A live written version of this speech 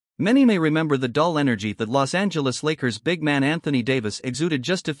Many may remember the dull energy that Los Angeles Lakers big man Anthony Davis exuded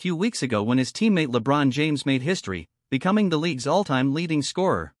just a few weeks ago when his teammate LeBron James made history, becoming the league's all-time leading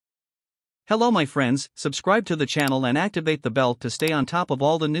scorer. Hello my friends, subscribe to the channel and activate the bell to stay on top of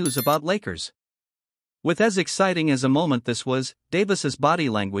all the news about Lakers. With as exciting as a moment this was, Davis's body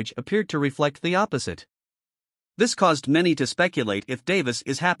language appeared to reflect the opposite. This caused many to speculate if Davis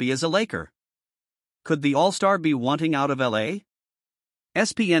is happy as a Laker. Could the All-Star be wanting out of LA?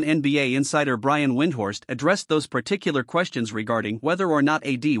 ESPN NBA insider Brian Windhorst addressed those particular questions regarding whether or not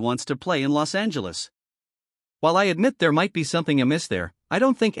AD wants to play in Los Angeles. While I admit there might be something amiss there, I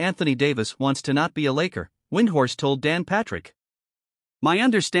don't think Anthony Davis wants to not be a Laker, Windhorst told Dan Patrick. My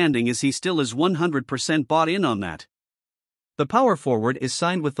understanding is he still is 100% bought in on that. The power forward is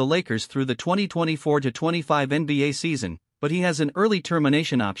signed with the Lakers through the 2024-25 NBA season, but he has an early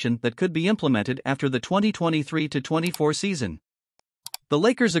termination option that could be implemented after the 2023-24 season. The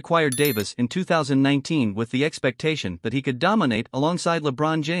Lakers acquired Davis in 2019 with the expectation that he could dominate alongside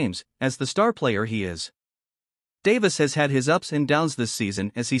LeBron James, as the star player he is. Davis has had his ups and downs this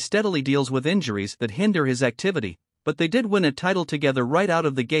season as he steadily deals with injuries that hinder his activity, but they did win a title together right out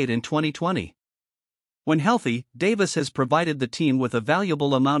of the gate in 2020. When healthy, Davis has provided the team with a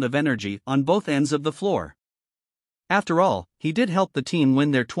valuable amount of energy on both ends of the floor. After all, he did help the team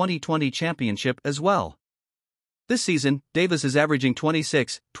win their 2020 championship as well. This season, Davis is averaging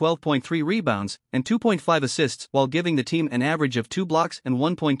 26, 12.3 rebounds, and 2.5 assists while giving the team an average of 2 blocks and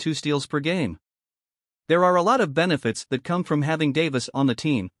 1.2 steals per game. There are a lot of benefits that come from having Davis on the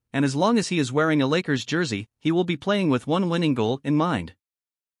team, and as long as he is wearing a Lakers jersey, he will be playing with one winning goal in mind.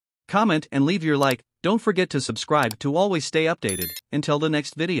 Comment and leave your like, don't forget to subscribe to always stay updated. Until the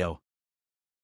next video.